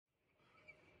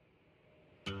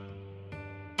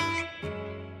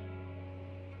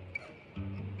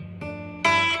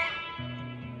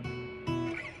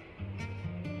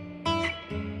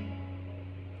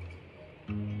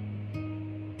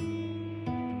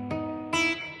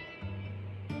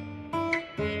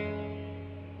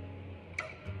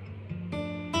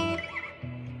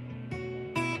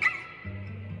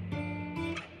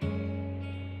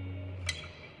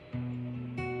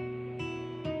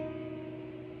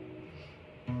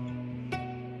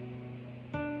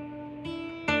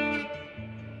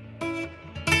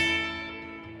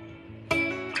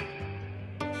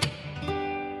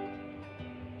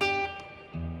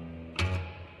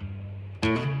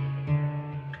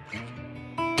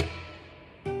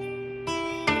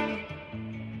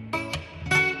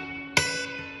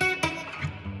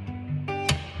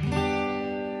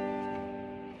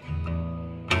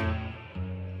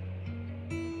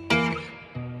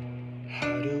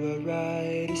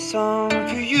write a song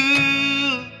for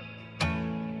you.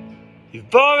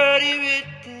 You've already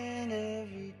written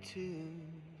every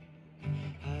tune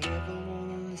I'd ever want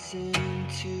to listen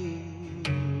to.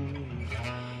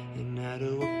 And how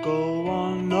do I go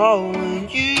on knowing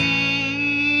you?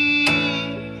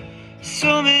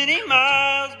 So many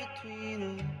miles between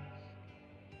us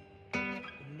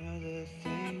and other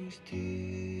things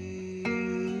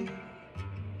too.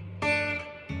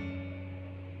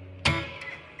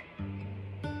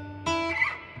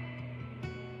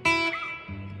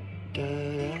 Da,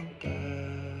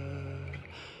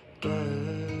 da,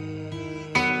 da,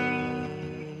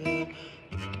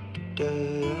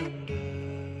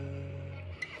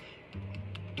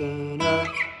 da,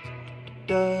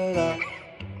 da,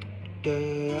 da,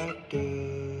 da,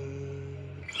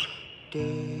 da.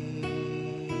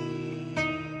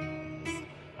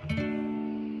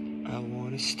 I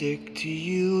wanna stick to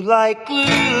you like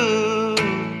glue,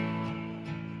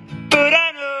 but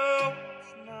I know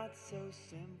it's not so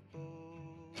simple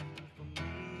for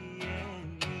me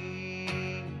and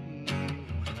you.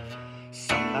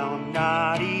 Somehow I'm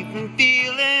not even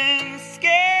feeling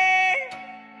scared.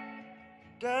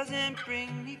 Doesn't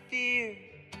bring me fear.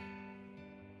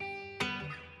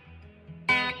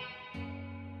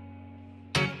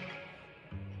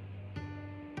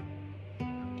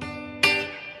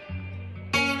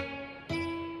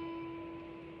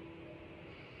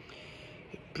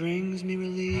 It brings me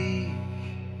relief.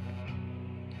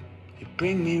 You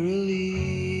bring me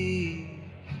relief.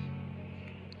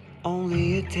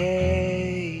 Only a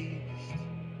taste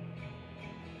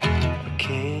I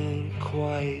can't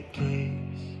quite place.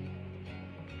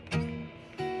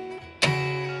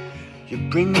 You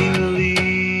bring me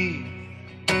relief.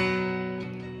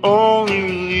 Only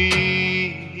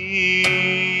relief.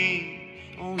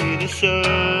 Only the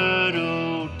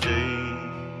subtle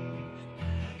taste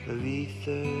of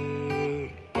ether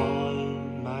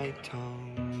on my tongue.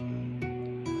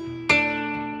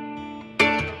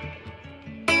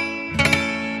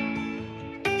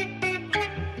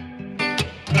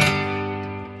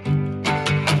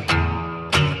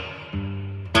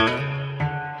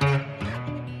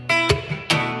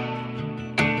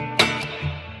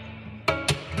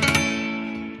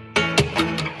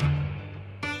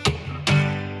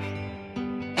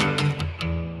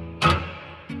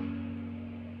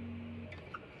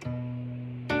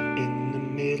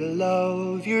 Middle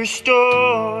of your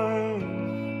storm,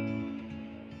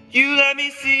 you let me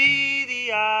see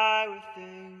the eye where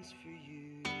things for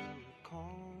you are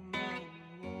calm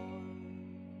and warm.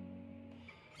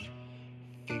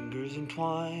 Fingers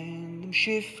entwined, I'm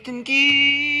shifting gears.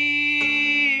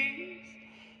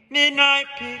 Midnight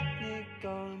picnic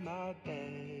on my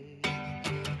bed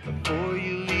before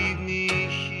you leave me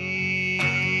here.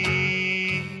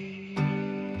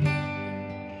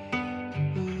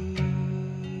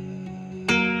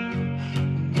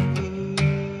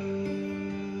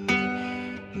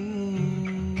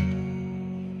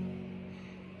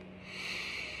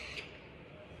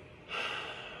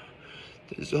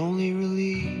 There's only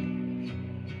relief,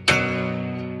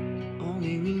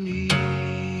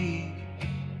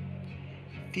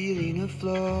 feeling of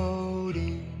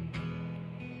floating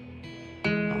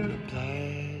on a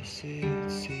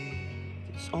placid sea.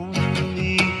 There's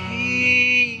only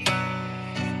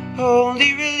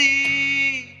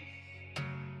relief,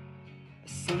 a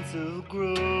sense of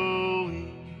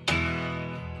growing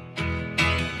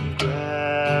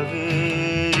gravity.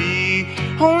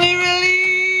 Only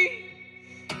relief.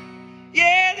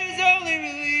 Yeah, there's only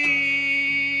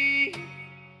relief,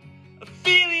 a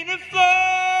feeling of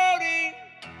floating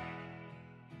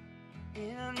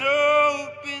in an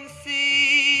open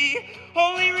sea.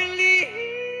 Only relief,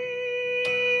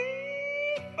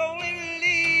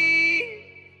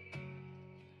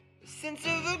 a sense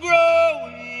of a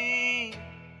growing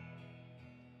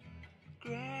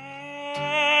gravity.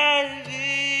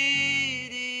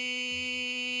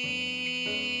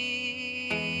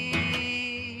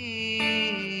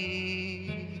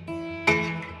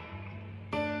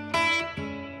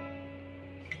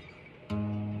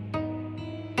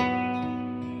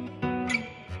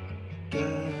 Da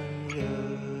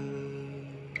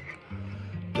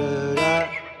da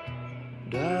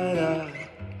da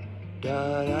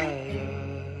da da da.